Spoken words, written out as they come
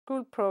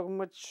school program,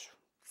 which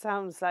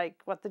sounds like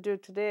what they do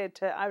today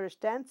to Irish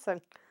dancing.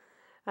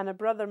 And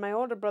my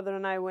older brother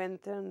and I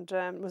went, and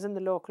was in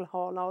the local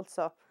hall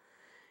also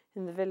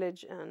in the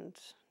village, and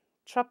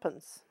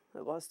threepence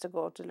it was to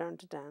go to learn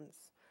to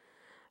dance.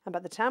 And by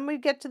the time we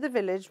get to the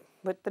village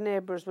with the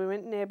neighbours,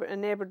 a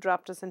neighbour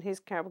dropped us in his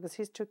car because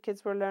his 2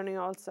 kids were learning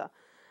also.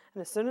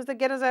 And as soon as they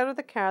get us out of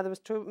the car, there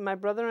was my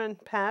brother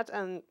and Pat,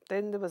 and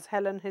then there was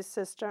Helen, his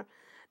sister.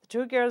 The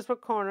 2 girls were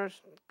cornered,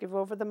 give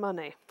over the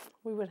money.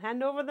 We would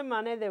hand over the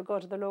money, they would go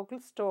to the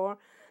local store,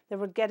 they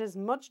would get as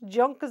much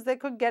junk as they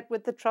could get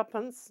with the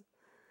threepence,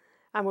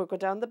 and we'd go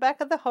down the back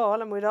of the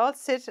hall, and we'd all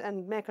sit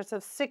and make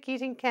ourselves sick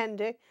eating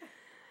candy.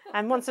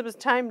 And once it was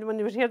time, when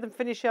you would hear them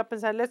finish up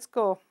and say, let's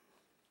go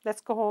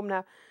home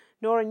now.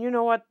 Noreen, you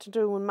know what to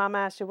do when Mum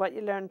asks you what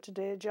you learned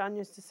today, John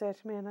used to say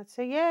to me, and I'd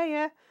say,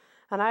 yeah.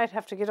 And I'd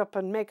have to get up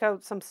and make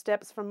out some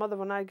steps for Mother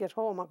when I get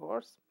home, of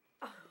course.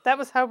 That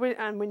was how we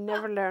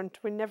never learned.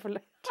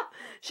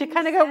 She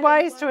kind of got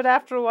wise to it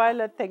after a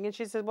while, I think, and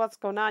she said, what's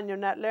going on? You're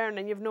not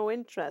learning, you've no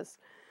interest.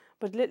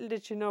 But little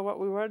did she know what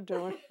we were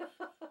doing.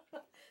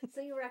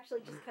 So you were actually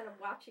just kind of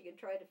watching and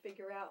trying to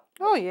figure out.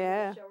 Oh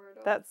yeah,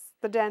 that's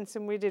the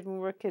dancing we did when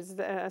we were kids.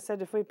 I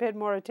said if we paid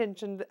more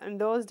attention in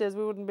those days,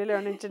 we wouldn't be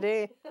learning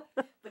today.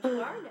 But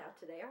you are now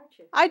today, aren't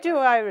you? I do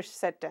Irish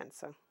set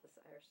dancing,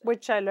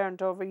 which I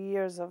learned over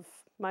years of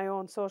my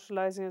own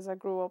socialising as I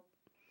grew up.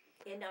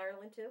 In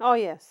Ireland too? Oh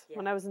yes,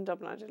 when I was in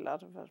Dublin I did a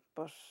lot of it,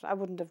 but I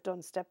wouldn't have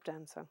done step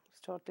dancing.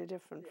 It's totally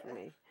different for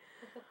me.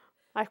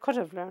 I could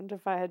have learned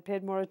if I had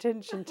paid more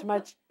attention to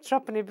my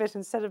threepenny bit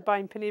instead of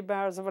buying penny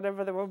bars or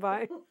whatever they were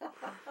buying.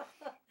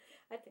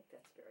 I think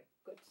that's a very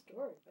good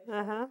story.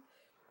 Uh-huh.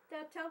 Now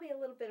tell me a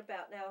little bit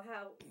about now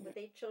how, with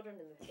 8 children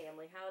in the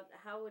family,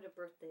 how would a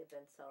birthday have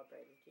been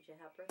celebrated? Did you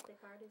have birthday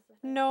parties?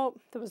 No,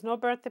 there was no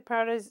birthday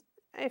parties.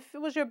 If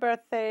it was your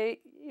birthday,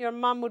 your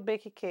mum would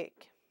bake a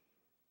cake.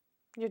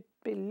 You'd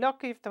be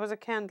lucky if there was a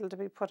candle to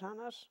be put on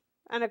it.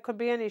 And it could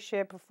be any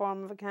shape or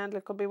form of a candle.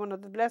 It could be one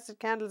of the blessed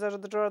candles out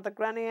of the drawer that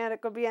Granny had.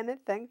 It could be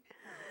anything.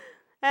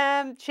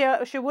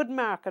 She would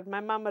mark it.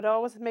 My mum would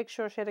always make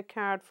sure she had a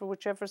card for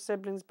whichever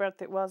sibling's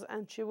birthday it was,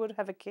 and she would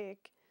have a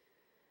cake.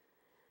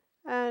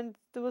 And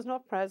there was no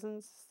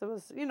presents. There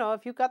was,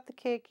 if you got the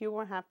cake, you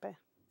were happy.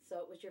 So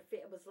it was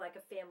it was like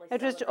a family.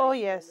 It was. Oh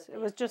yes, it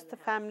was just the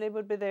family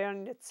would be there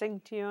and they'd sing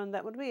to you, and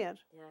that would be it.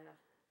 Yeah.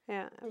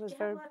 Yeah, it was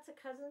very. Did you have lots of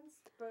cousins?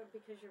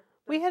 Because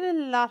we had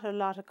a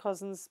lot of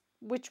cousins,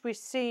 which we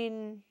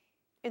seen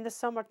in the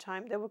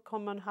summertime. They would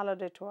come on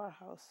holiday to our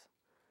house,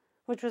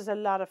 which was a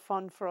lot of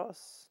fun for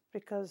us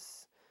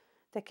because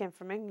they came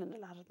from England, a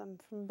lot of them,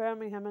 from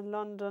Birmingham and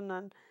London.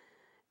 And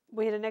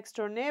we had a next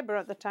door neighbour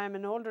at the time,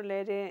 an older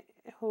lady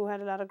who had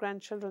a lot of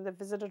grandchildren that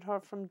visited her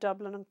from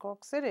Dublin and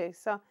Cork City.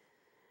 So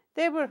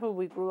they were who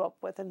we grew up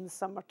with in the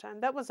summertime.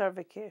 That was our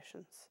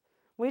vacations.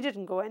 We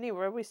didn't go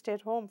anywhere. We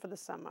stayed home for the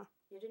summer.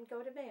 You didn't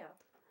go to Mayo?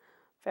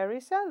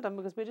 Very seldom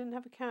because we didn't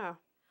have a car.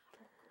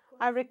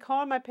 I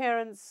recall my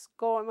parents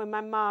going with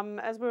my mum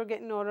as we were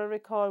getting older. I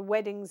recall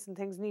weddings and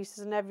things,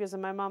 nieces and nephews,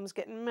 and my mum's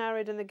getting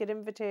married and they get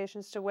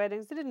invitations to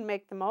weddings. They didn't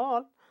make them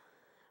all,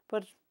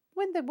 but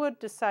when they would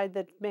decide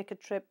they'd make a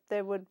trip,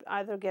 they would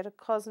either get a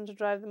cousin to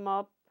drive them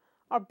up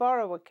or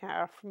borrow a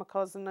car from a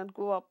cousin and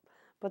go up.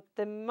 But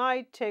they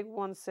might take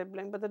one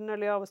sibling, but they'd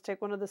nearly always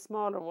take one of the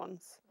smaller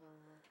ones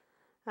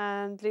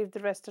and leave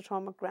the rest at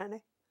home with Granny.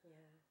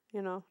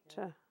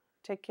 To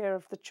take care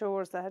of the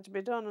chores that had to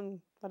be done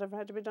and whatever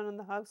had to be done in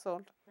the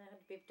household. That had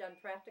to be done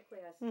practically,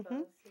 I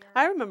suppose. Yeah.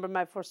 I remember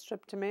my first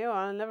trip to Mayo.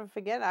 I'll never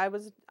forget. I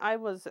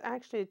was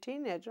actually a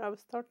teenager. I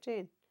was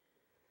 13.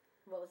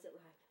 What was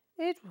it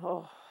like? It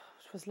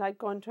was like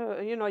going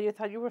to, you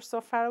thought you were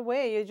so far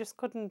away. You just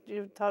couldn't,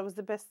 you thought it was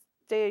the best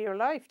day of your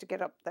life to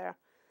get up there.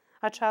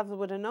 I travelled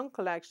with an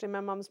uncle, actually,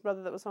 my mum's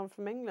brother that was home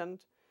from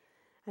England.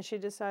 And she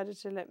decided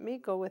to let me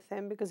go with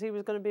him because he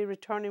was going to be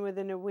returning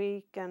within a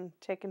week and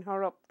taking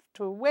her up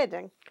to a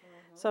wedding.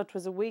 So it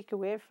was a week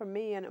away from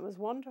me and it was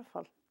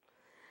wonderful.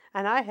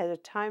 And I had a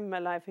time in my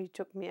life. He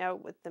took me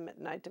out with them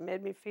at night and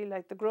made me feel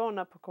like the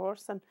grown-up, of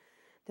course. And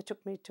they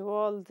took me to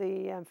all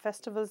the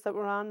festivals that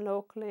were on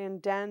locally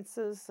and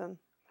dances. And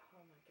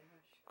oh my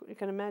gosh. You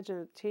can imagine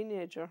a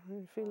teenager.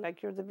 You feel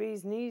like you're the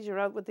bee's knees. You're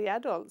out with the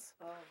adults.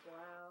 Oh,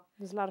 wow.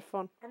 It was a lot of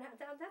fun. And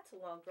that's a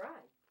long drive.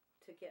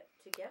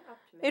 To get up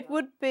to Mayo. It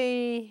would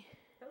be.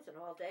 That was an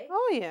all day.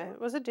 Oh yeah,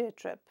 it was a day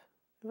trip.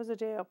 It was a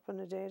day up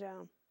and a day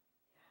down.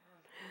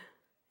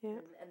 Yeah.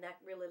 And that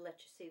really let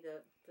you see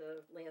the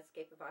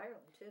landscape of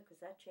Ireland too, because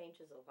that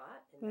changes a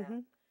lot. In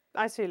that.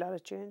 I see a lot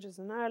of changes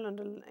in Ireland,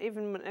 and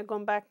even when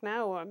going back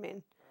now. I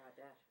mean. Oh, I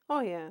bet. Oh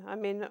yeah, I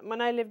mean when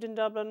I lived in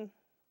Dublin,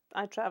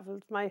 I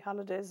travelled. My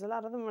holidays, a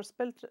lot of them were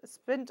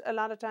spent a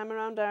lot of time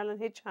around Ireland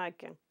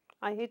hitchhiking.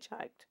 I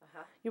hitchhiked.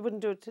 You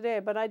wouldn't do it today,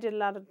 but I did a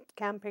lot of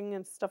camping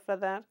and stuff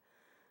like that.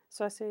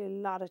 So I see a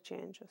lot of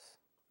changes.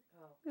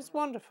 Oh, it's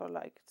wonderful,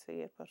 I could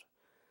see it, but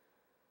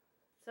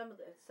some of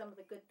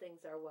the good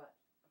things are what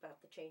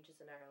about the changes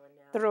in Ireland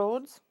now? The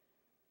roads.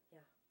 Yeah.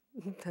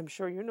 I'm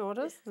sure you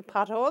noticed the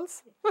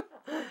potholes.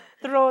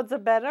 The roads are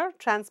better.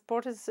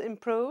 Transport is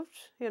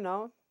improved,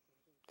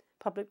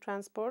 public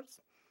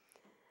transports.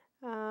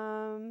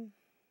 The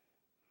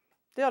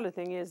only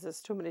thing is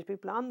there's too many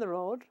people on the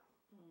road.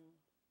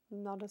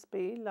 Not a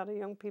speed. A lot of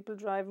young people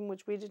driving,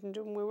 which we didn't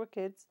do when we were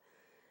kids.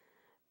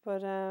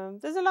 But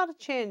there's a lot of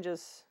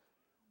changes.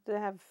 They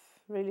have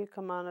really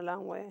come on a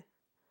long way.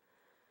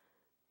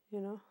 A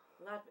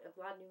lot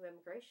of new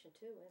immigration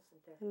too,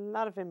 isn't there? A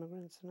lot of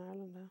immigrants in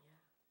Ireland now.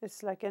 Yeah.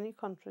 It's like any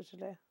country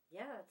today.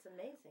 Yeah, it's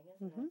amazing,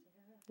 isn't it?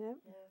 Yeah.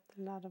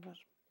 A lot of it.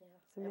 Yeah.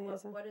 It's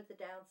amazing. And what are the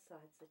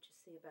downsides that you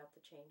see about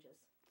the changes?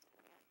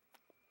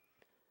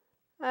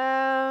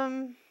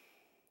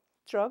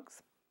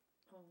 Drugs.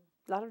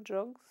 A lot of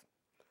drugs.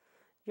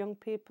 Young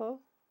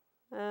people.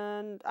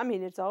 And I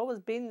mean, it's always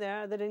been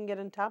there. They didn't get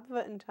on top of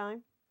it in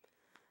time.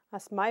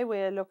 That's my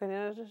way of looking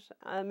at it.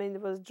 I mean,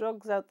 there was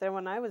drugs out there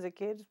when I was a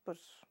kid, but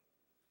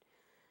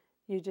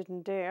you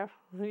didn't dare.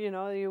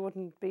 You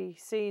wouldn't be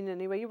seen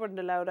anyway. You weren't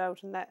allowed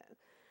out, and that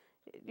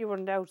you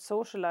weren't out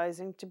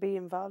socializing to be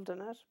involved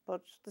in it.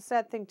 But the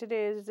sad thing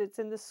today is it's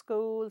in the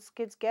schools.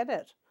 Kids get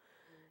it.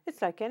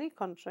 It's like any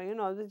country,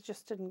 they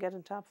just didn't get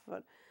on top of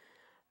it.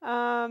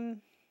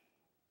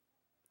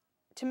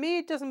 To me,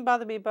 it doesn't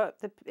bother me about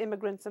the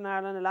immigrants in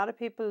Ireland. A lot of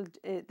people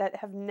that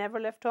have never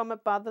left home,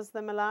 it bothers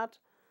them a lot.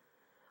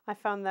 I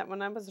found that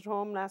when I was at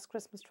home last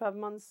Christmas, 12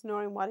 months,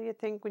 Noreen, what do you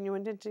think when you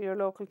went into your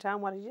local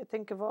town? What did you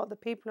think of all the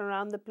people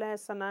around the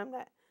place? And I'm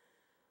like,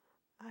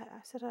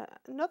 I said,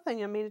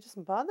 nothing. I mean, it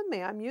doesn't bother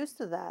me. I'm used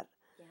to that.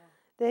 Yeah.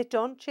 They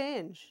don't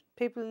change.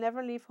 People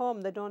never leave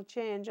home. They don't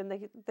change, and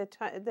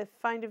they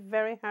find it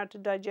very hard to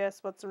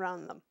digest what's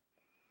around them.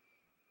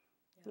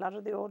 Yeah. A lot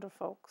of the older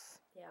folks.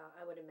 Yeah,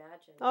 I would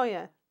imagine. Oh,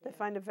 yeah. They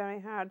find it very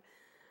hard.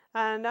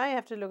 And I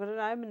have to look at it.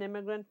 I'm an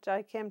immigrant.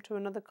 I came to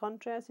another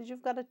country. I said,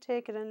 you've got to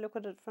take it and look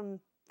at it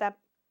from that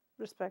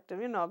perspective,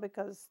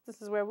 because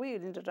this is where we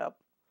ended up.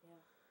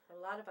 Yeah. A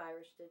lot of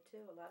Irish did too.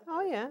 A lot of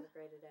Irish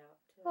immigrated out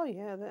too. Oh,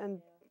 yeah.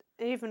 And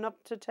even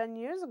up to 10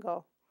 years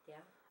ago.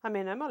 Yeah. I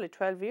mean, I'm only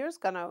 12 years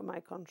gone out of my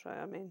country.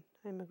 I mean,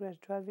 I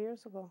immigrated 12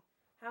 years ago.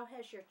 How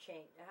has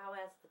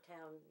the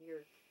town,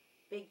 your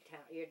big town,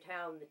 your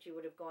town that you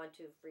would have gone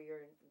to for your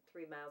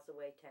 3 miles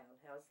away town,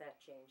 how has that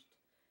changed?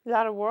 A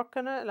lot of work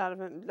in it. A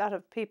lot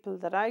of people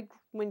that I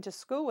went to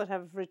school with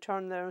have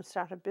returned there and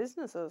started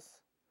businesses.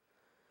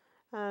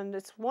 And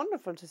it's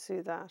wonderful to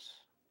see that.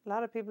 A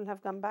lot of people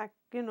have gone back,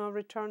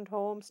 returned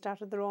home,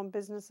 started their own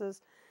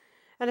businesses.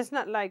 And it's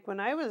not like when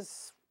I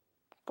was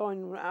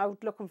going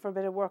out looking for a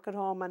bit of work at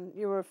home and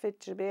you were fit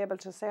to be able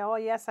to say, oh,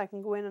 yes, I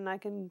can go in and I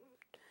can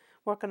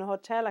work in a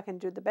hotel, I can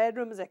do the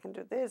bedrooms, I can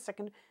do this,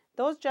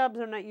 Those jobs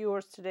are not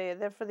yours today.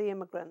 They're for the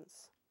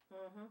immigrants.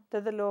 Mm-hmm.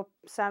 They're the low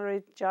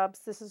salary jobs.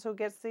 This is who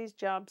gets these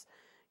jobs.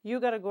 You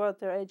got to go out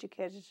there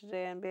educated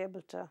today and be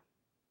able to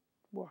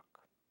work.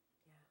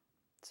 Yeah.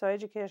 So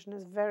education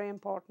is very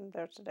important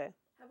there today.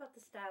 How about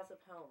the styles of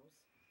homes?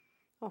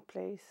 Oh,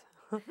 please.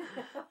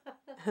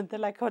 They're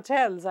like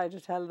hotels, I do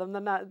tell them.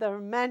 They're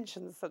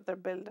mansions that they're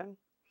building.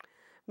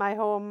 My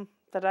home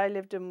that I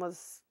lived in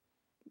was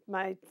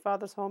my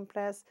father's home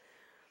place.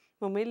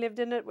 When we lived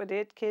in it with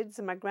 8 kids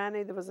and my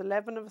granny, there was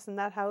 11 of us in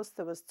that house.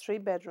 There was 3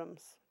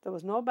 bedrooms. There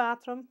was no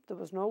bathroom. There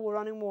was no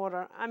running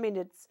water. I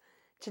mean,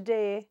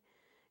 today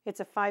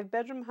it's a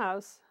 5-bedroom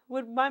house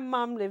with my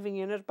mom living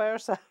in it by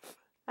herself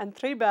and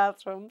 3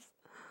 bathrooms.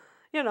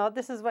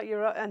 This is what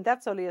and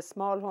that's only a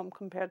small home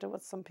compared to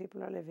what some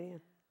people are living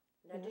in.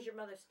 Now, does your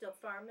mother still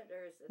farm it,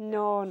 or is it?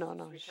 No.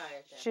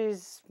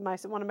 She's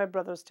retired then? One of my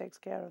brothers takes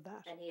care of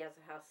that. And he has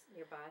a house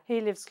nearby? He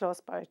lives close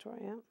by to her,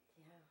 yeah.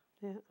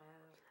 Yeah. Wow.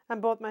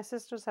 And both my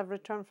sisters have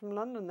returned from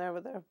London.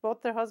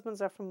 Both their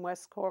husbands are from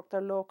West Cork.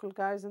 They're local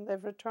guys, and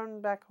they've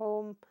returned back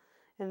home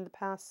in the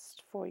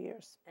past 4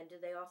 years. And do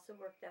they also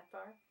work that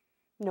far?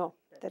 No,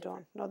 they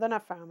don't. No, they're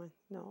not farming.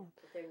 No.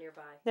 But they're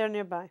nearby. They're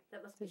nearby.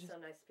 That must be so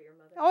nice for your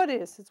mother. Oh, it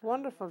is. It's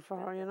wonderful for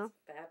her,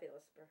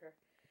 Fabulous for her.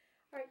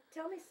 All right,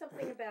 tell me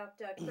something about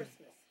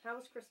Christmas. How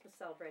was Christmas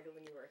celebrated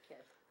when you were a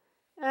kid?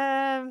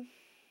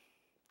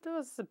 There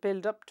was a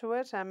build-up to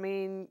it. I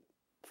mean,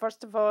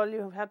 first of all,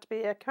 you had to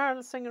be a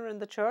carol singer in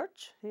the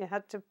church. You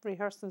had to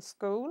rehearse in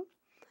school.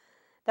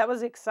 That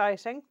was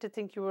exciting to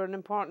think you were an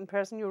important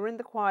person. You were in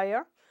the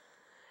choir.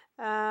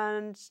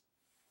 And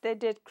they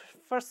did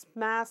first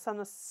Mass on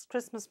a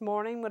Christmas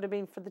morning would have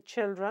been for the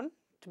children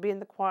to be in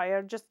the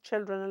choir, just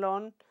children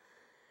alone.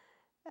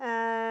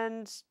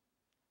 And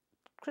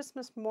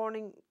Christmas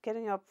morning,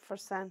 getting up for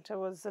Santa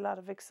was a lot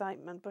of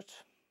excitement. But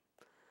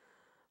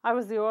I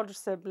was the older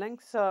sibling,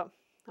 so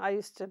I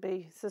used to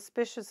be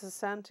suspicious of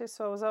Santa,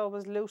 so I was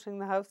always looting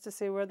the house to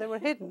see where they were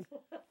hidden.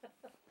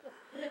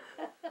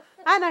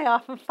 And I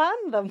often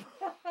found them.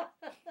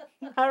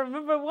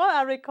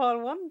 I recall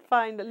one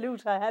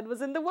loot I had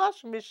was in the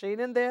washing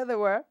machine, and there they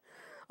were.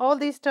 All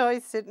these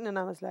toys sitting, and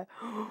I was like,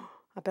 oh,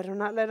 I better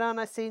not let on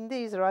I seen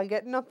these or I'll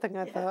get nothing,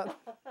 I thought.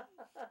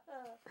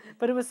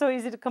 But it was so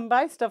easy to come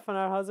by stuff in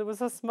our house. It was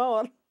so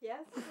small.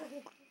 Yes.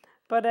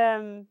 But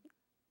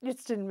you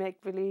still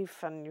make believe,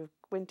 and you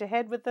went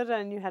ahead with it,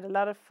 and you had a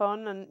lot of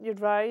fun, and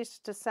you'd write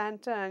to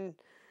Santa, and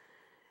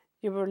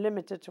you were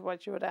limited to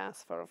what you would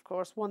ask for, of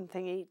course, one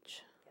thing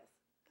each. Yes.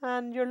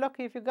 And you're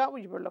lucky if you got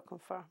what you were looking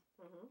for,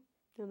 Mhm.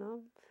 you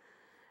know.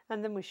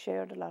 And then we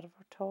shared a lot of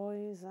our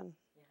toys, and,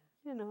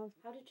 Yeah. you know.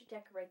 How did you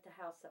decorate the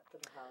house up for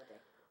the holiday?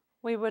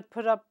 We would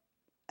put up,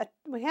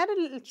 we had a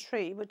little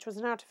tree, which was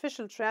an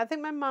artificial tree. I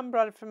think my mum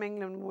brought it from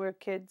England when we were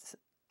kids.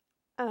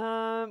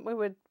 We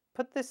would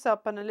put this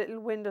up on a little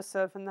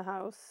windowsill in the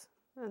house,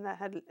 and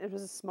it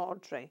was a small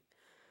tree.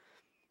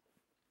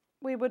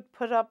 We would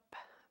put up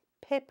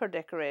paper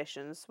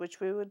decorations, which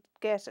we would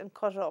get and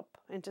cut up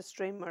into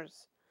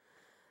streamers,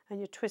 and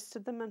you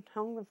twisted them and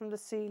hung them from the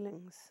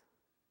ceilings.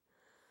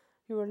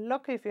 You were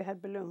lucky if you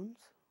had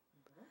balloons.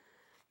 Mhm.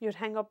 You'd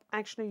hang up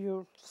actually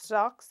your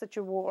socks that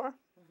you wore.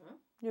 Mhm.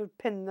 You'd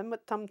pin them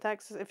with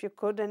thumbtacks if you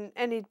could in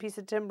any piece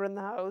of timber in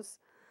the house.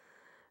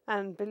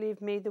 And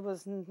believe me, there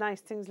was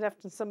nice things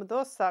left in some of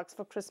those socks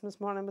for Christmas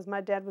morning. Because my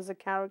dad was a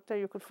character.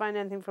 You could find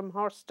anything from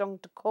horse dung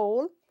to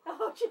coal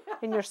Oh, yeah.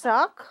 in your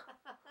sock.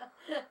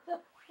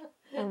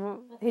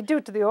 And he'd do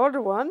it to the older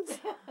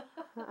ones.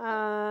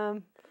 I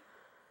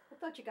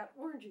thought you got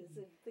oranges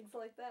and things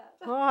like that.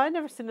 Oh, I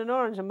never seen an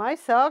orange in my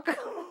sock.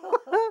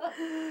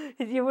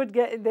 You would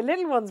get, the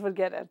little ones would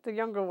get it, the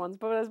younger ones.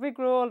 But as we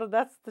grew older,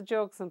 that's the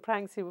jokes and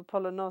pranks he would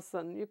pull on us,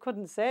 and you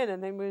couldn't say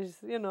anything. We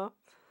just, you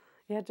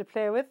had to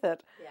play with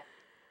it. Yeah.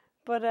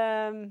 But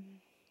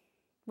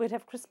we'd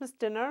have Christmas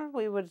dinner.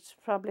 We would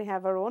probably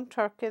have our own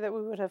turkey that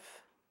we would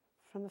have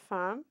from the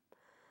farm,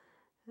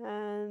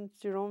 and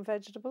your own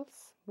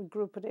vegetables. We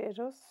grew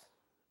potatoes.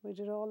 We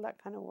did all that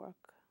kind of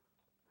work.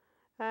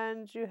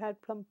 And you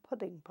had plum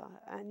pudding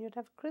pot, and you'd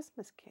have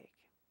Christmas cake,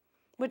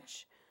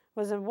 which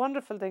was a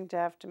wonderful thing to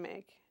have to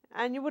make.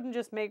 And you wouldn't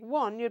just make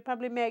one. You'd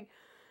probably make,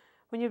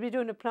 when you'd be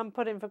doing a plum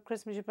pudding for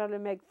Christmas, you'd probably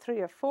make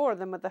 3 or 4 of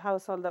them with the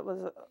household there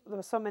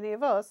was so many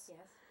of us.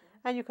 Yes.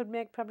 And you could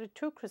make probably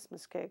 2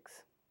 Christmas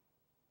cakes.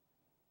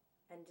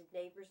 And did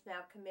neighbors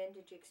now come in?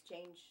 Did you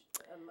exchange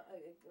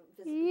visit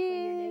between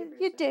your neighbors?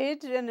 You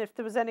did. And if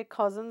there was any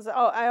cousins,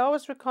 I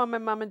always recall my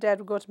mum and dad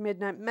would go to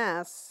midnight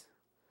mass.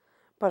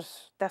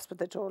 But that's what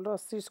they told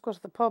us. They used to go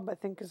to the pub, I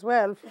think, as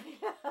well.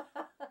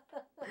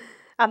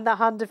 And the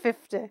Honda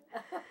 50.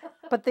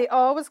 But they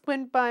always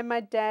went by my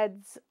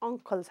dad's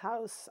uncle's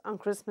house on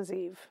Christmas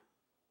Eve.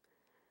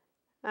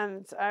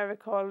 And I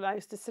recall I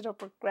used to sit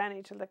up with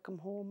Granny till they come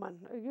home, and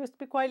it used to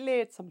be quite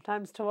late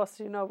sometimes to us,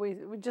 we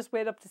just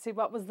wait up to see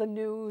what was the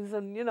news,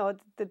 and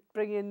they'd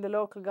bring in the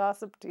local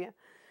gossip to you.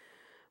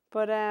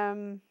 But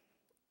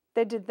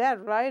they did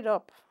that right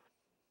up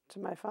to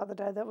my father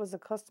died. That was a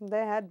custom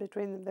they had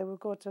between them. They would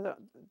go to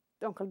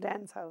Uncle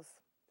Dan's house.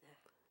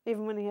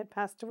 Even when he had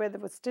passed away, they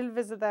would still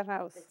visit that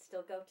house. They'd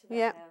still go to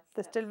that house.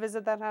 They still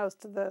visit that house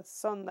to the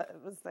son that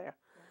was there.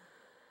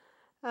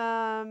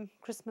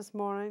 Christmas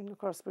morning, of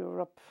course, we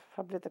were up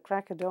probably at the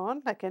crack of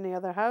dawn, like any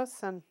other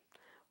house, and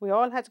we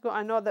all had to go.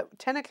 I know that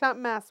 10 o'clock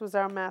mass was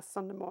our mass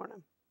Sunday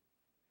morning.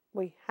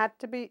 We had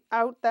to be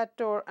out that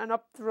door and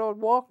up the road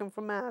walking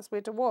for mass. We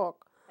had to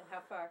walk. And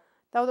how far?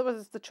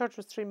 The church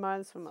was 3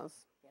 miles from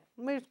us.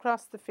 Yeah. We'd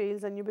cross the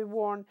fields, and you'd be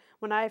warned,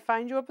 when I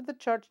find you up at the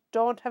church,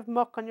 don't have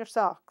muck on your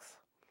socks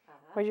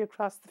where you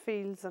cross the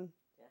fields, and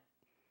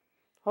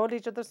hold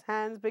each other's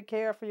hands, be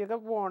careful, you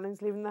got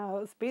warnings leaving the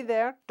house, be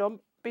there,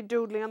 don't be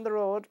doodling on the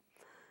road.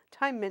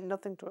 Time meant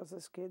nothing to us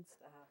as kids.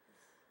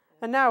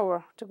 An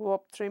hour to go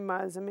up 3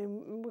 miles. I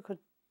mean, we could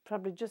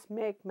probably just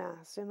make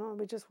mass,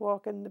 we just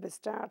walk in to be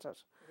started.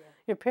 Yeah.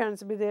 Your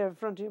parents would be there in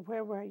front of you.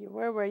 Where were you?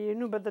 Where were you? You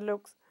knew by the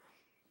looks.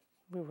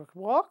 We were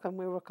walking,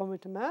 we were coming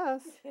to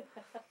mass.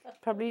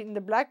 Probably eating the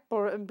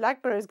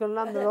blackberries going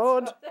along the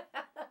road.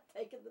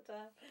 Taking the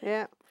time.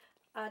 Yeah.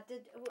 At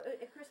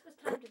Christmas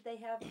time, did they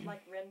have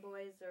like Wren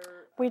boys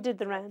or? We did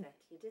the Wren.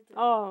 You did the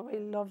Oh, we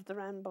loved the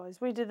Wren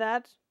boys. We did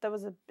that.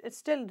 It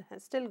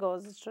still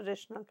goes. It's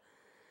traditional.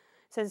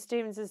 St.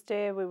 Stephen's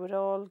Day, we would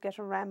all get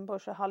a ram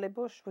bush, a holly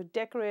bush. We'd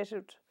decorate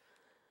it.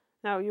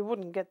 Now you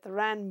wouldn't get the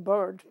wren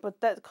bird, but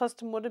that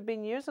custom would have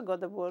been years ago.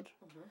 They would.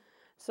 Mm-hmm.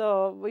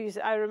 So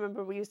I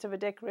remember we used to have a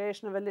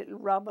decoration of a little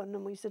robin,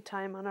 and we used to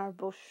tie him on our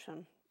bush,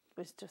 and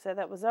we used to say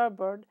that was our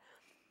bird.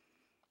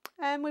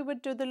 And we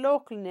would do the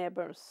local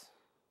neighbours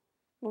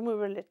when we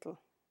were little,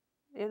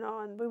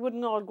 and we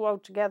wouldn't all go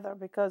out together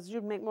because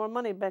you'd make more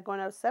money by going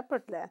out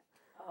separately.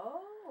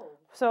 Oh.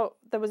 So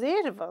there was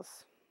 8 of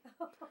us.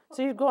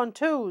 So you'd go on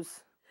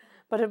 2s.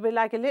 But it'd be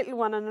like a little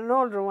one and an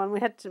older one.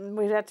 We'd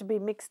had to be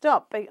mixed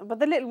up. But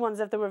the little ones,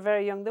 if they were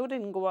very young, they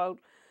didn't go out.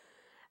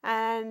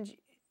 And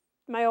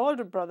my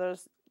older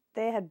brothers,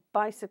 they had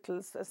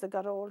bicycles as they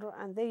got older,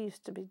 and they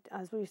used to be,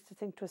 as we used to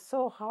think, it was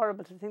so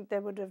horrible to think they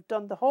would have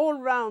done the whole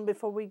round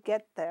before we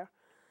get there.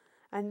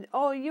 And,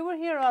 you were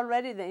here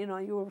already, then,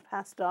 you were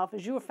passed off,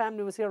 as your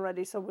family was here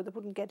already, so they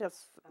wouldn't get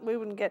us, we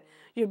wouldn't get,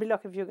 you'd be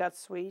lucky if you got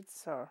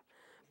sweets,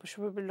 but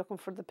we'd be looking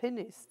for the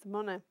pennies, the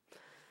money.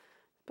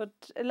 But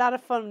a lot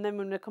of fun then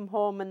when we come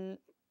home, and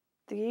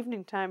the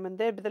evening time, and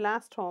they'd be the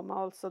last home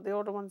also, the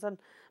older ones. And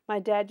my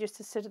dad used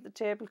to sit at the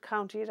table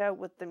counting it out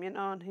with them,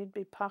 and he'd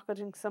be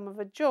pocketing some of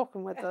it,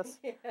 joking with us,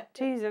 Yeah.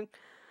 teasing.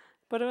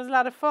 But it was a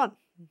lot of fun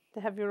to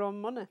have your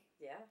own money.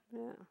 Yeah.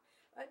 Yeah.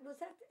 Was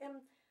that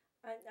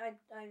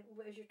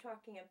as you're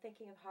talking, I'm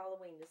thinking of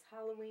Halloween. Is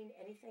Halloween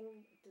anything?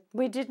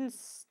 We didn't.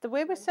 The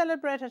way we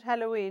celebrated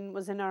Halloween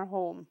was in our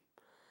home.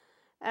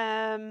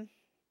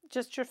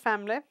 Just your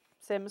family,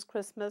 same as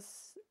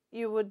Christmas.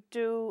 You would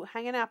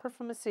hang an apple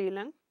from a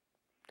ceiling,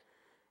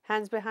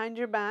 hands behind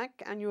your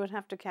back, and you would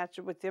have to catch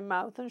it with your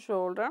mouth and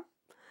shoulder.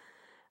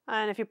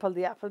 And if you pulled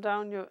the apple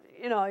down,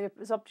 it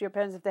was up to your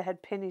parents. If they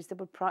had pennies, they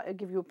would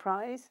give you a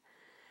prize.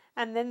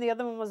 And then the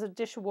other one was a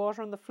dish of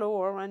water on the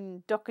floor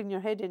and ducking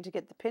your head in to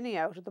get the penny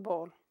out of the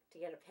bowl. To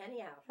get a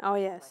penny out. Oh,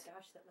 yes. Oh my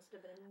gosh, that must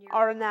have been near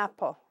or an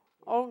impossible. apple.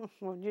 Oh,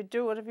 well, you'd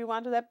do it if you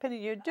wanted that penny.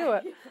 You'd do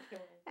it.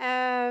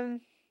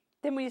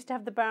 Then we used to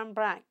have the barn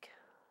brack.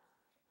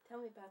 Tell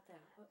me about that.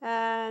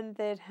 And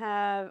they'd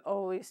have,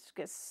 we used to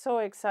get so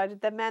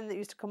excited. The man that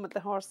used to come with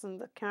the horse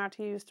and the cart,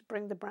 he used to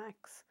bring the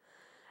bracks.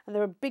 And they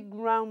were big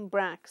round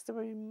bracks. They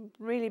were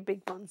really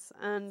big ones.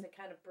 And it's a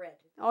kind of bread.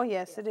 Oh,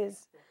 yes, it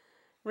is. Yeah.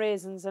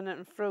 Raisins in it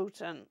and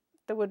fruit. And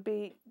there would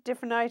be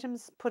different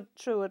items put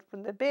through it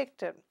when they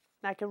baked it.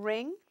 Like a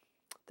ring.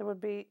 There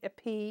would be a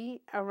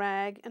pea, a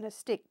rag, and a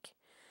stick.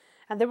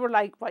 And they were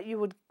like what you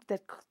would,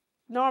 that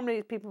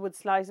normally people would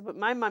slice it, but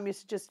my mum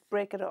used to just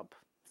break it up.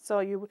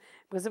 So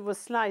because it was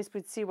sliced,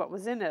 we'd see what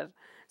was in it.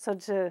 So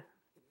to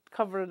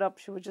cover it up,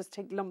 she would just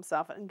take lumps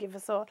off it and give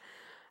us all.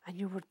 And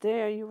you were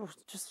there,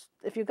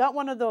 if you got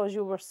one of those,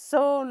 you were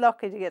so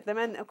lucky to get them.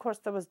 And of course,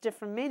 there was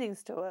different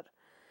meanings to it.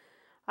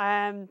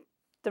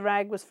 The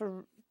rag was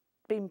for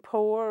being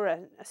poor,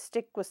 and a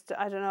stick was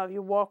I don't know, if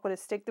you walk with a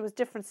stick, there was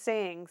different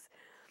sayings.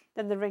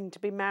 Then the ring to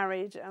be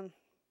married, and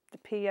the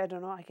pea, I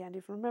don't know, I can't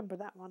even remember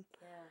that one.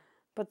 Yeah.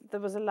 But there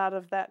was a lot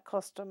of that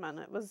custom, and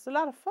it was a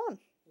lot of fun.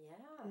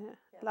 Yeah.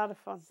 A lot of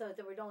fun. So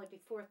there would only be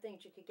 4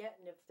 things you could get,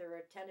 and if there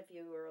were 10 of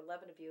you or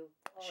 11 of you,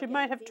 she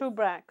might have 2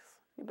 bracks.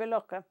 You'd be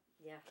lucky.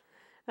 Yeah.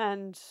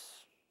 And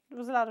it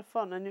was a lot of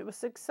fun, and it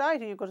was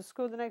exciting. You go to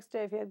school the next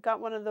day. If you had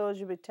got one of those,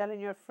 you'd be telling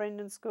your friend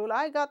in school,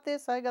 I got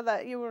this, I got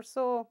that. You were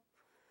so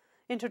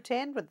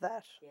entertained with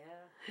that.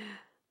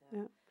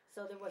 Yeah.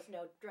 So there was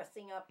no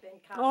dressing up in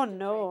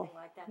costumes or anything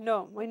like that?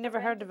 No, we never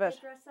heard of it.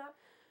 Did they dress up?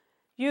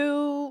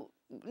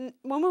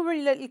 When we were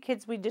little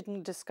kids, we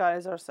didn't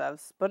disguise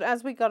ourselves. But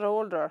as we got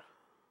older,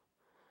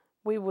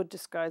 we would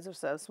disguise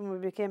ourselves when we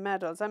became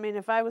adults. I mean,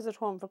 if I was at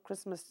home for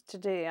Christmas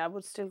today, I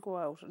would still go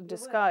out and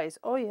disguise.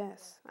 Oh,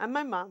 yes. Yeah. And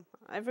my mum,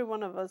 every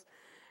one of us.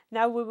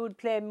 Now we would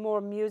play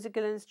more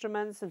musical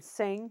instruments and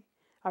sing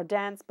or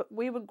dance, but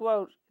we would go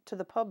out to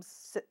the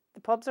pubs.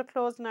 The pubs are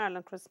closed in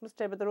Ireland Christmas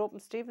Day, but they're open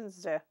Stephen's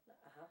Day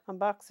on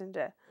Boxing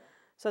Day. Yeah.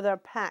 So they're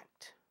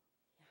packed.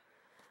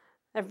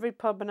 Every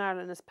pub in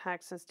Ireland is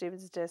packed since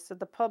Stephen's Day. So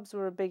the pubs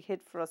were a big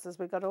hit for us. As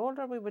we got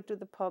older, we would do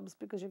the pubs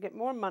because you get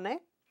more money.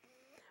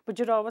 But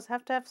you'd always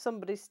have to have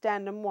somebody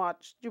stand and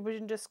watch. You were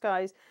in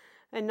disguise.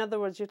 In other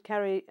words, you'd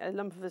carry a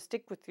lump of a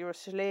stick with you or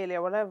shillelagh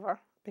or whatever,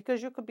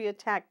 because you could be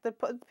attacked. The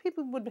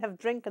people would have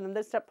drinking and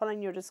they'd start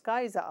pulling your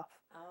disguise off.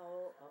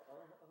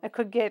 It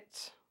could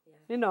get,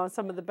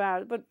 some of the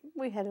bars. But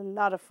we had a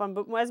lot of fun.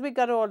 But as we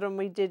got older and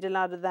we did a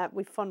lot of that,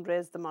 we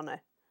fundraised the money.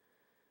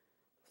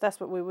 That's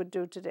what we would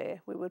do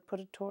today. We would put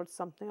it towards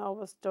something.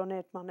 Always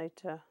donate money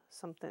to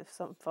some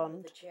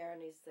fund. The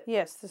charities.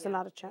 Yes, there's a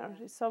lot of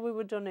charities. So we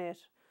would donate.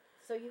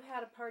 So you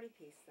had a party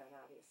piece then,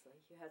 obviously.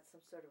 You had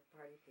some sort of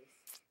party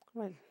piece.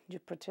 Well, you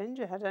pretend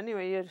you had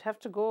anyway. You'd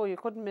have to go. You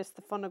couldn't miss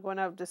the fun of going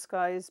out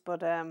disguised.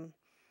 But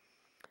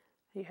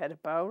you had a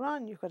bow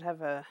on. You could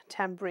have a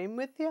tambourine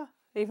with you.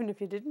 Even if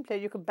you didn't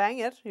play, you could bang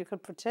it. You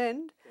could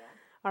pretend.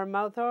 Yeah. Or a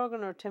mouth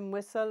organ or tin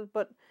whistle.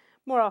 But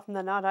more often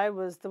than not, I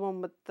was the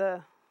one with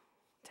the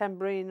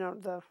tambourine or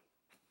the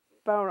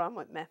bow on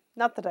with me.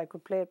 Not that I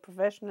could play it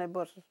professionally,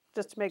 but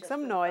just to make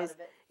some noise.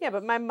 Yeah,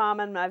 but my mom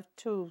and I have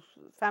 2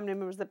 family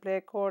members that play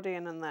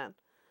accordion and that.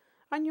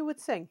 And you would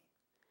sing.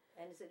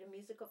 And is it a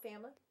musical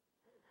family?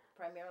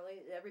 Primarily,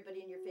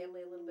 everybody in your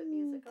family a little bit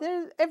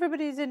musical?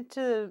 Everybody's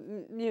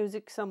into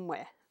music some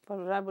way.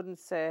 But I wouldn't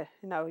say,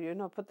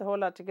 put the whole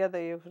lot together,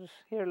 you would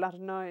hear a lot of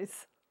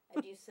noise.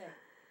 And do you sing?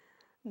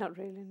 Not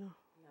really, no.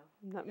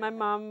 No. My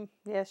mom,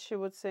 yes, she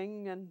would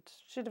sing, and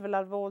she'd have a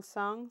lot of old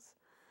songs.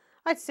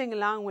 I'd sing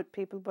along with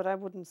people, but I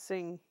wouldn't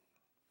sing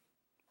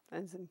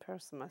as in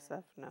person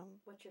myself, no.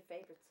 What's your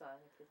favourite song,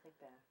 if you think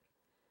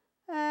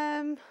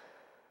back?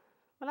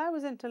 Well, I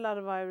was into a lot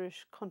of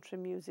Irish country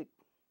music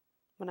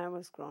when I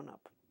was growing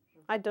up.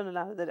 I'd done a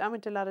lot of that. I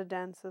went to a lot of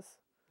dances.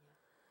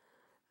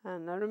 Yeah.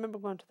 And I remember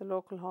going to the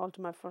local hall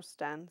to my first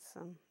dance,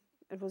 and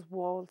it was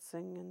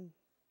waltzing, and,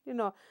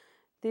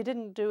 they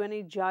didn't do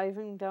any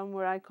jiving down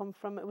where I come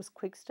from. It was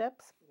quick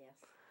steps. Yes.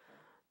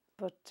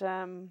 Yeah. But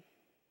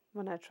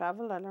when I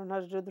travelled, I learned how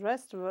to do the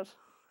rest of it.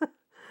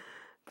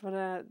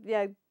 But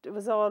it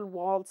was all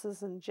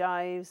waltzes and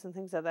jives and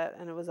things like that,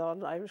 and it was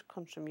all Irish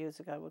country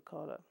music, I would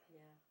call it.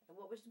 Yeah. And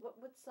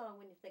what song,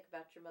 when you think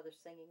about your mother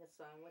singing a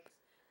song,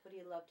 What do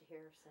you love to hear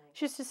her sing?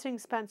 She used to sing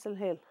Spancel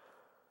Hill.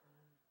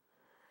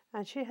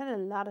 And she had a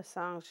lot of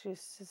songs. She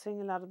used to sing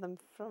a lot of them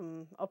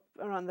from up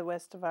around the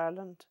west of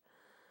Ireland.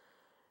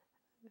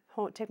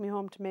 Take Me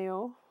Home to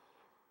Mayo.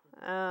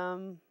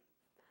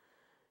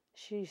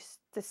 She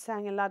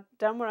sang a lot,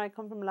 down where I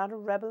come from, a lot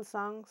of rebel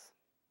songs,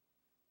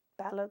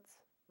 ballads,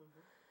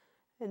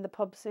 in the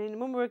pub scene.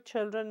 When we were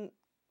children,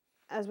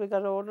 as we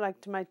got older, like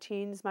to my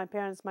teens, my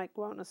parents might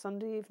go out on a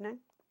Sunday evening.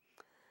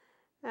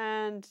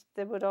 And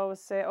they would always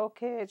say,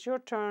 okay, it's your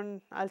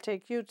turn. I'll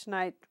take you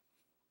tonight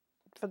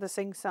for the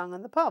sing-song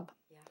in the pub.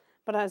 Yeah.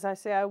 But as I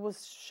say, I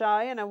was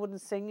shy and I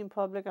wouldn't sing in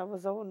public. I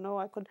was, oh no,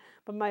 I couldn't.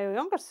 But my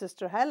younger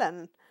sister,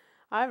 Helen,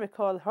 I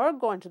recall her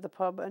going to the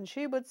pub and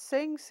she would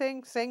sing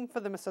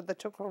for them. So they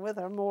took her with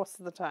her most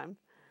of the time.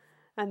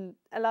 And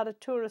a lot of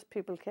tourist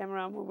people came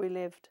around where we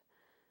lived.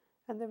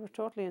 And they were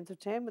totally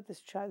entertained with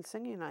this child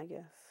singing, I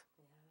guess.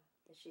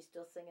 Yeah. Is she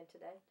still singing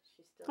today?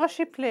 Oh,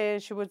 she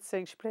plays, she would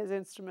sing, she plays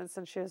instruments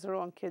and she has her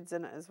own kids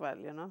in it as well,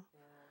 you know.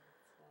 Yeah,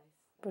 that's nice.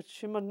 But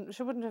she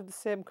wouldn't have the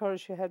same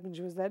courage she had when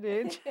she was that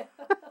age.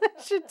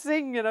 She'd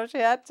sing, you know, she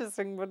had to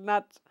sing, but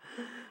not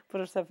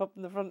put herself up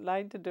in the front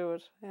line to do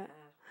it. Yeah.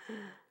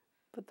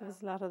 But there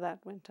was a lot of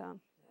that went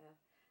on.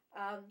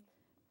 Yeah. My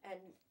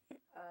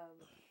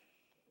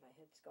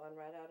head's gone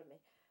right out of me.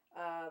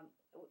 How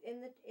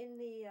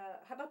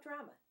about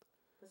drama?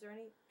 Was there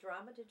any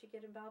drama? Did you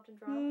get involved in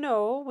drama?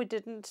 No, we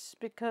didn't,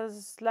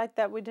 because like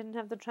that we didn't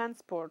have the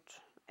transport.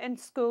 In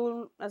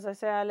school, as I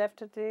say, I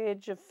left at the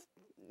age of,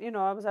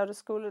 I was out of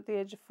school at the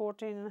age of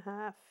 14 and a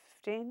half,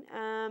 15.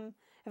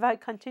 If I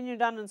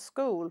continued on in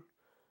school,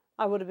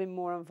 I would have been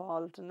more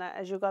involved in that.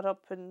 As you got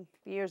up in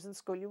years in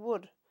school, you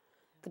would.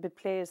 There'd be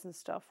plays and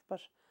stuff,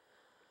 but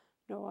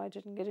no, I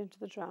didn't get into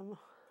the drama.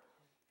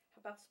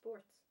 How about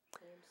sports?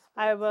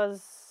 I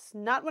was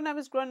not when I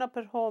was growing up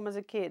at home as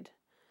a kid,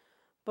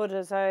 but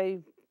as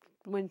I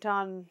went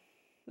on,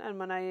 and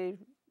when I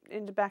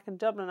ended back in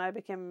Dublin, I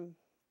became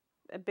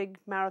a big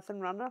marathon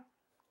runner.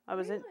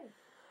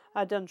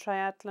 I'd done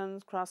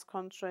triathlons, cross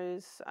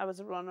countries. I was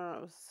a runner. I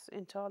was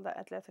into all that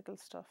athletical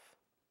stuff.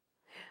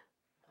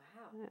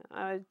 Wow. Yeah,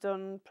 I'd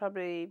done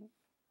probably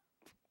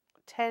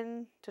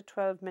 10 to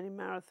 12 mini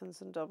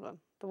marathons in Dublin,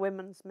 the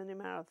women's mini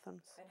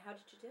marathons. And how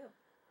did you do?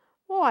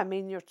 Oh, I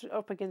mean, you're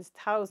up against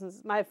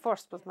thousands. My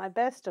first was my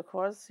best, of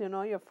course.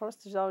 Your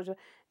first is always.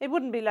 It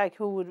wouldn't be like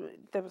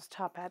there was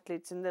top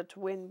athletes in there to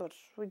win, but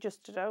we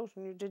just did out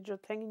and you did your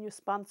thing and you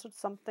sponsored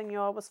something. You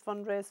always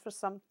fundraise for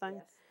something.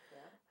 Yes.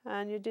 Yeah.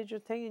 And you did your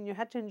thing and you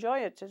had to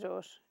enjoy it to do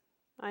it.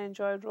 I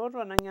enjoyed road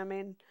running. I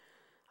mean,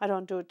 I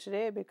don't do it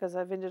today because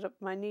I've ended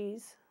up my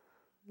knees,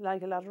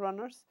 like a lot of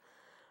runners.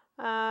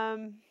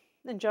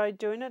 Enjoyed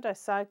doing it. I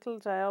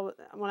cycled.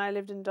 When I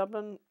lived in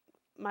Dublin,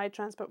 my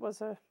transport was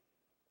a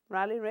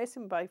rally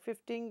racing bike,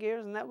 15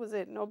 gears, and that was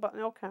it. No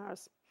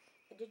cars.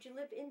 Did you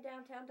live in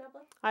downtown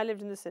Dublin? I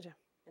lived in the city.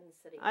 In the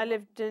city.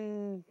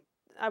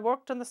 I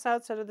worked on the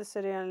south side of the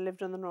city and I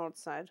lived on the north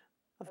side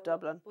of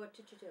Dublin. What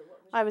did you do?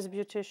 I was a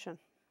beautician.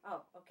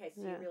 Oh, okay.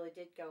 So you really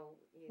did go.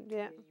 You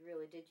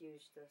really did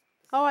use the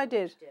oh, I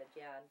did. You did,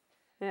 yeah.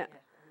 Yeah.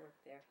 I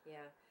worked there.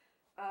 Yeah.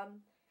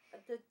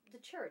 The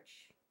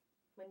church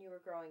when you were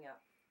growing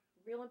up,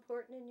 real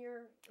important in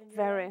your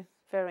very life?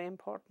 very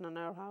important in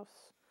our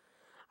house.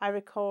 I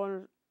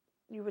recall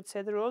you would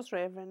say the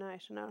rosary every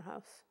night in our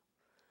house.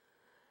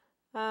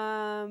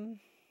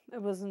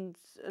 It wasn't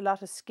a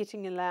lot of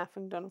skitting and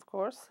laughing done, of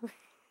course.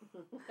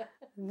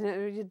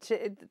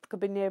 It could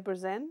be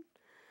neighbours in.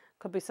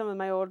 Could be some of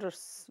my older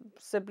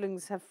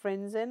siblings have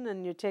friends in,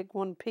 and you take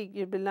one peek,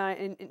 you'd be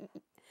lying in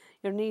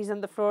your knees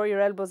on the floor, your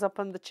elbows up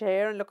on the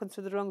chair and looking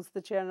through the rungs of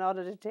the chair, and all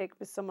that it'd take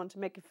was someone to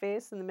make a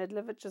face in the middle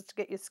of it just to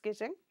get you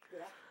skitting.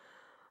 Yeah.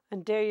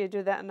 And dare you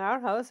do that in our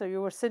house, or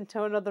you were sent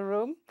to another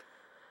room.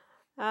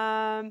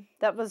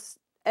 That was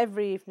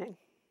every evening.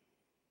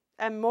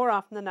 And more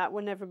often than not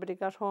when everybody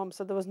got home.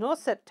 So there was no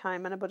set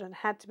time on it, but it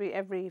had to be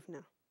every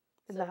evening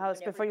in the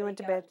house before you went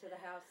to bed.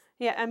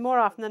 Yeah, and more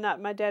often than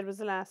not, my dad was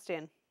the last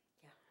in.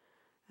 Yeah.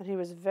 And he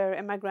was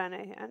and my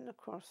granny, and of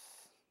course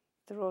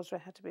the rosary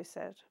had to be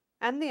said.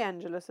 And the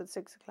Angelus at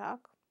 6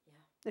 o'clock.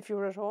 Yeah. If you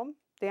were at home.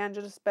 The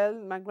Angelus bell,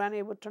 my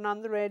granny would turn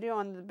on the radio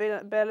and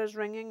the bell is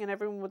ringing and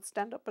everyone would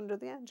stand up and do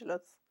the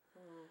Angelus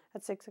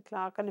at 6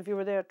 o'clock. And if you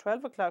were there at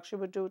 12 o'clock, she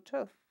would do it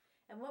too.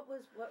 And what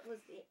was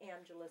the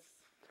Angelus?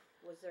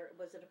 Was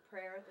it a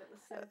prayer that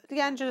was said? The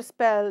Angelus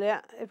bell,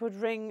 yeah. It would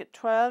ring at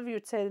 12,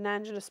 you'd say an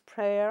Angelus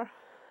prayer.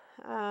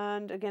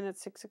 And again at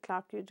 6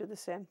 o'clock, you'd do the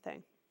same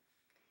thing.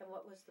 And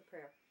what was the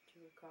prayer? Do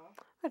you recall?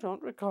 I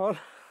don't recall.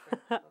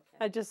 Okay.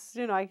 I just,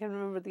 I can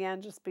remember the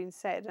Angelus being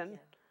said and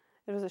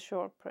it was a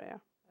short prayer.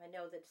 I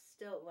know that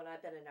still, when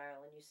I've been in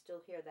Ireland, you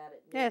still hear that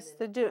at noon. Yes,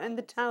 they do. In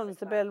the towns,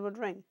 the bell would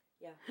ring.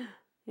 Yeah.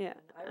 Yeah.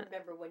 And I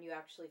remember when you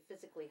actually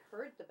physically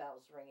heard the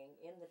bells ringing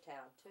in the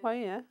town, too. Oh,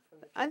 yeah.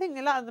 I think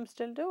a lot of them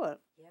still do it.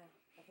 Yeah.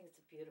 I think it's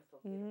a beautiful,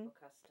 beautiful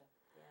custom.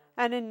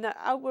 Yeah. And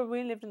out where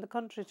we lived in the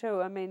country,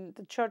 too, I mean,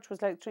 the church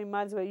was like 3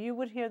 miles away. You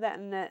would hear that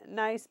in a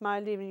nice,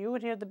 mild evening. You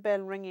would hear the bell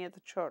ringing at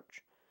the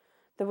church.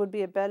 There would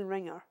be a bell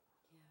ringer.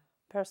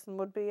 person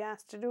would be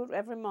asked to do it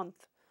every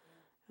month.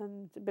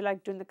 And it'd be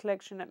like doing the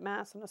collection at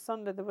Mass on a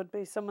Sunday. There would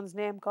be someone's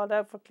name called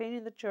out for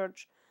cleaning the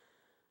church,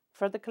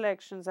 for the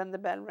collections and the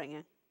bell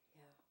ringing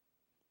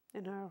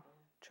in our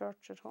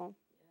church at home.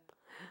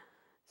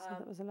 So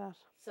that was a lot.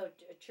 So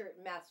church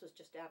Mass was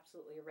just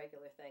absolutely a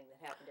regular thing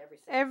that happened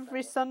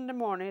every Sunday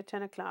morning at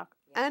 10 o'clock.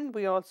 Yeah. And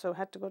we also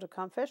had to go to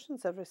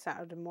confessions every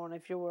Saturday morning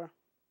if you were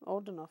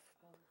old enough.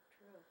 Oh,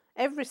 true.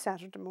 Every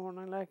Saturday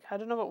morning. Like, I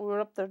don't know what we were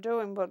up there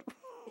doing, but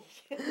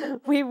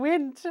we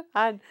went,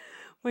 and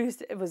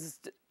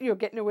you're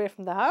getting away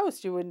from the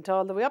house. You went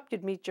all the way up.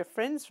 You'd meet your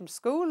friends from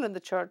school in the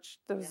church.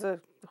 There was a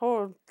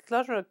whole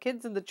clutter of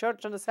kids in the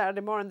church on a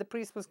Saturday morning. The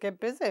priest was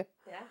kept busy.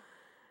 Yeah.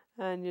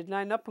 And you'd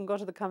line up and go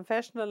to the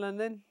confessional and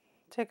then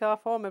take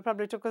off home. It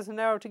probably took us an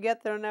hour to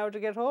get there, an hour to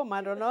get home.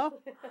 I don't know.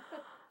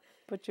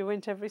 But you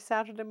went every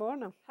Saturday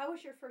morning. How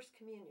was your first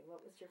communion?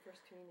 What was your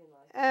first communion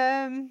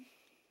like?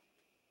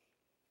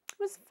 It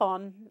was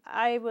fun.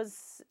 I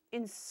was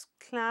in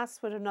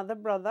class with another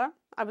brother.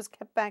 I was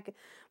kept back.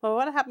 Well,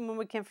 what happened when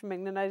we came from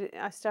England,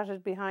 I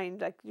started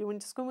behind. Like, you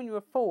went to school when you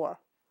were 4.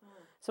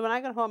 So when I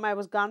got home, I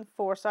was gone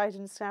 4, so I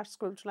didn't start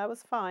school till I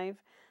was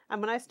 5. And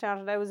when I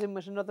started, I was in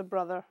with another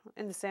brother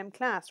in the same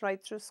class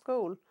right through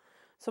school.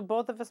 So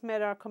both of us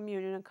made our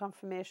communion and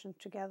confirmation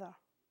together.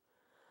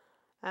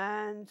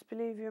 And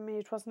believe you me,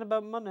 it wasn't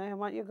about money and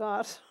what you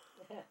got.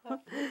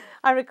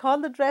 I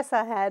recall the dress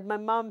I had. My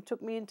mum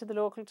took me into the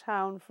local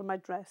town for my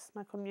dress,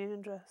 my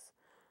communion dress.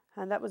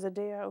 And that was a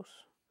day out.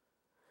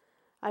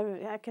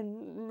 I can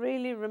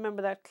really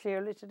remember that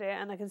clearly today.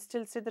 And I can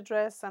still see the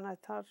dress, and I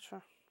thought,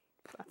 sure,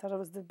 it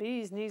was the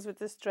bee's knees with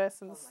this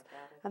dress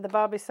and the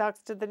bobby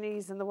socks to the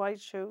knees and the white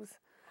shoes.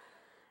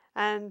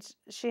 And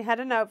she had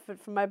an outfit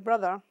for my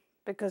brother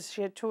because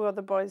she had 2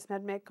 other boys and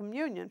had made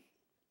communion.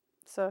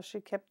 So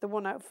she kept the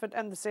one outfit,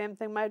 and the same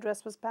thing, my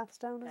dress was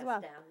passed down as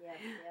well.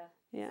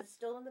 Yeah. Is it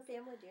still in the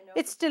family? Do you know?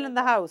 It's still in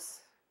the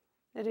house.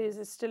 It is.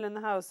 It's still in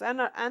the house.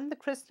 And the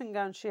christening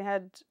gown she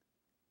had,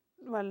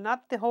 well,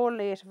 not the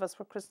whole 8 of us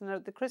were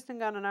christened. The christening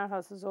gown in our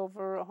house is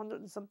over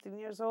 100 and something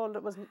years old.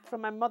 It was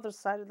from my mother's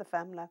side of the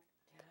family.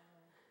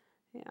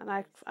 Yeah, and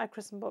I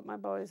christened both my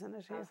boys in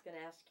it. I was going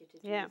to ask you to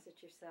use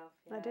it yourself.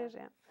 Yeah. I did,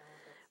 yeah.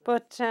 Oh,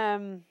 but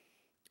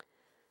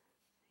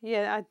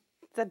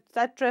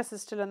that dress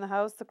is still in the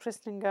house. The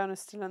christening gown is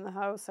still in the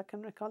house. I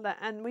can recall that.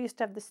 And we used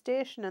to have the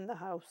station in the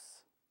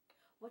house.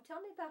 Well, tell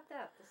me about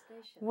that, the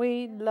station.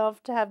 We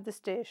loved to have the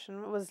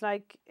station. It was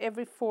like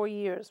every 4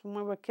 years when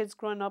we were kids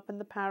growing up in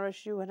the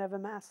parish, you would have a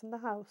mass in the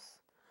house.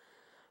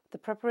 The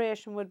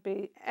preparation would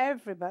be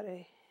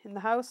everybody in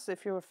the house.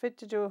 If you were fit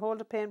to hold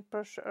a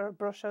paintbrush or a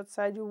brush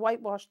outside, you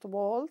whitewashed the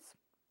walls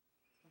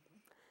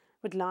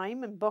with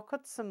lime and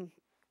buckets, and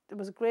it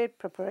was great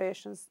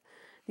preparations.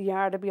 The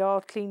yard would be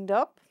all cleaned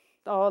up,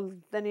 all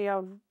any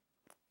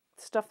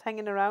stuff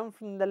hanging around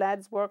from the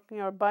lads working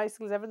or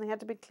bicycles, everything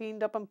had to be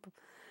cleaned up, and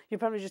you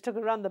probably just took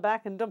it around the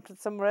back and dumped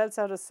it somewhere else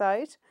out of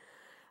sight.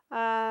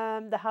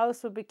 The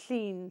house would be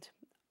cleaned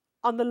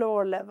on the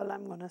lower level,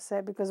 I'm going to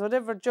say, because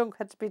whatever junk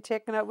had to be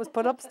taken out was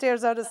put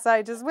upstairs out of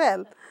sight as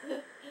well.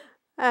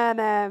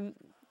 And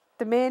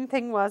the main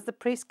thing was the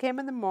priest came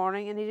in the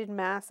morning and he did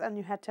mass, and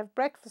you had to have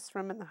breakfast for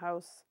him in the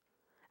house.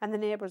 And the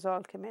neighbours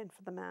all came in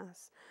for the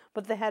mass.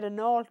 But they had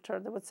an altar.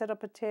 They would set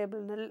up a table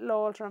and a little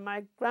altar. And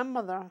my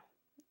grandmother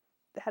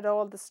had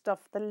all the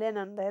stuff, the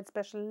linen. They had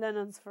special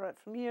linens for it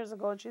from years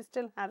ago, and she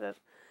still had it.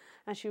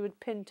 And she would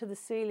pin to the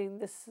ceiling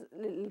this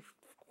little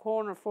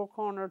corner,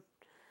 4-corner.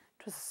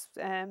 It was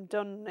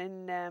done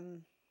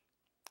in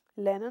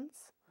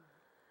linens.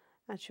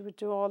 And she would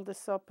do all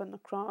this up and the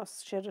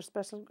cross. She had her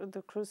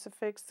the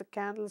crucifix, the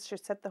candles. She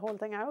set the whole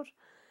thing out.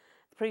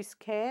 The priest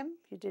came,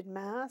 you did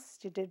mass,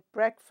 you did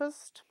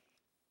breakfast.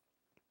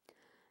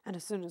 And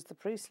as soon as the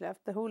priest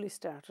left, the holy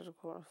started, of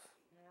course.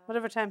 Yeah.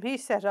 Whatever time he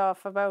set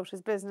off about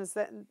his business,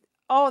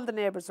 all the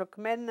neighbours would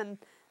come in, and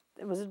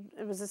it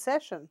was a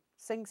session.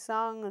 Sing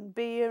song and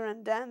beer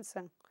and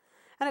dancing.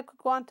 And it could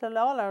go on till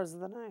all hours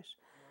of the night.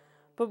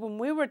 But when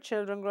we were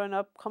children growing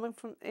up,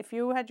 if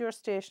you had your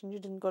station, you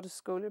didn't go to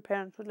school, your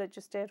parents would let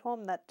you stay at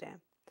home that day.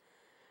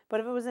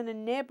 But if it was in a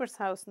neighbour's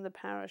house in the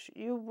parish,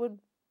 you would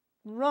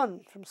run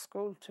from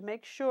school to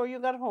make sure you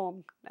got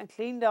home and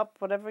cleaned up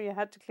whatever you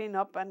had to clean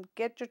up and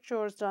get your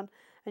chores done,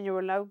 and you were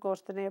allowed to go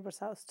to the neighbour's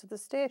house to the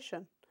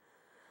station.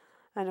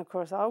 And of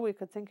course, all we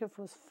could think of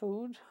was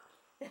food.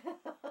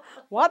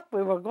 What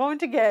we were going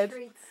to get.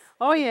 Treats.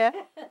 Oh yeah,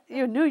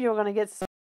 you knew you were going to get